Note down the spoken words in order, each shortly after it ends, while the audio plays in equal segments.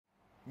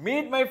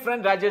Meet my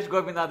friend Rajesh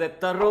Gopinath, a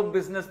thorough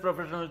business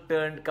professional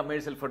turned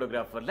commercial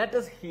photographer. Let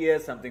us hear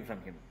something from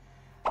him.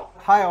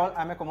 Hi all,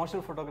 I'm a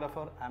commercial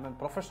photographer. I'm a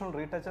professional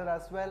retoucher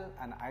as well,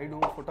 and I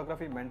do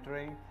photography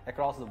mentoring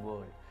across the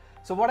world.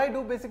 So what I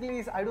do basically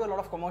is I do a lot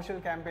of commercial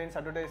campaigns,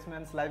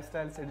 advertisements,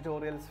 lifestyles,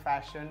 editorials,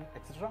 fashion,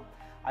 etc.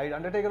 I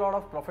undertake a lot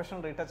of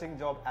professional retouching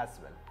job as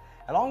well.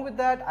 Along with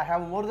that, I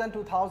have more than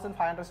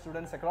 2,500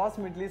 students across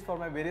Middle East for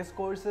my various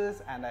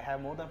courses, and I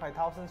have more than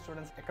 5,000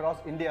 students across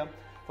India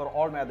for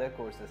all my other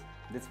courses.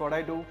 This is what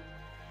I do.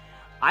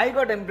 I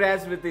got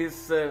impressed with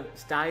his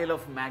style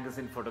of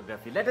magazine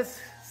photography. Let us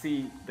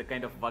see the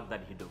kind of work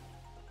that he do.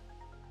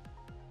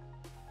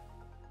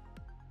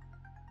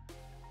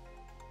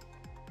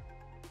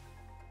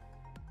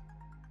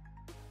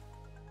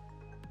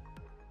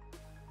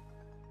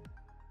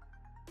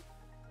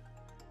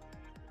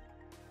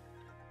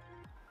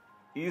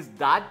 Is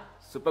that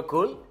super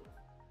cool?